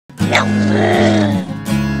At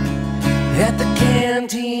the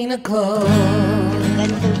Cantina Club.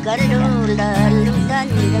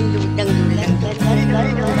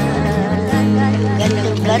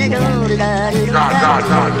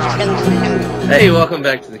 Hey, welcome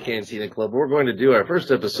back to the Cantina Club. We're going to do our first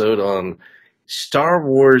episode on Star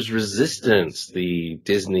Wars Resistance, the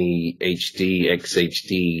Disney HD,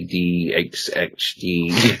 XHD,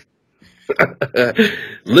 DXXD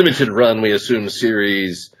limited run, we assume,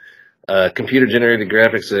 series, computer-generated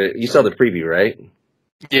graphics. You saw the preview, right?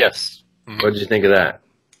 Yes. Mm-hmm. What did you think of that?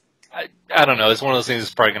 I don't know. It's one of those things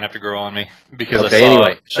that's probably going to have to grow on me. Because okay,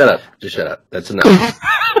 anyway, shut up. Just shut up. That's enough.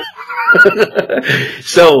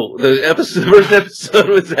 So, the first episode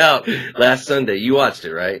was out last Sunday. You watched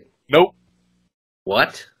it, right? Nope.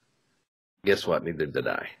 What? Guess what? Neither did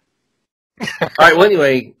I. All right, well,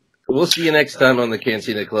 anyway, we'll see you next time on the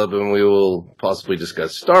Cantina Club, and we will possibly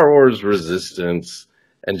discuss Star Wars Resistance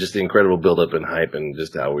and just the incredible build-up and hype and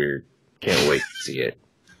just how we can't wait to see it.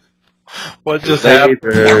 What just happened?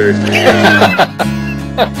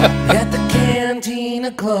 At the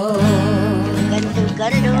Cantina Club.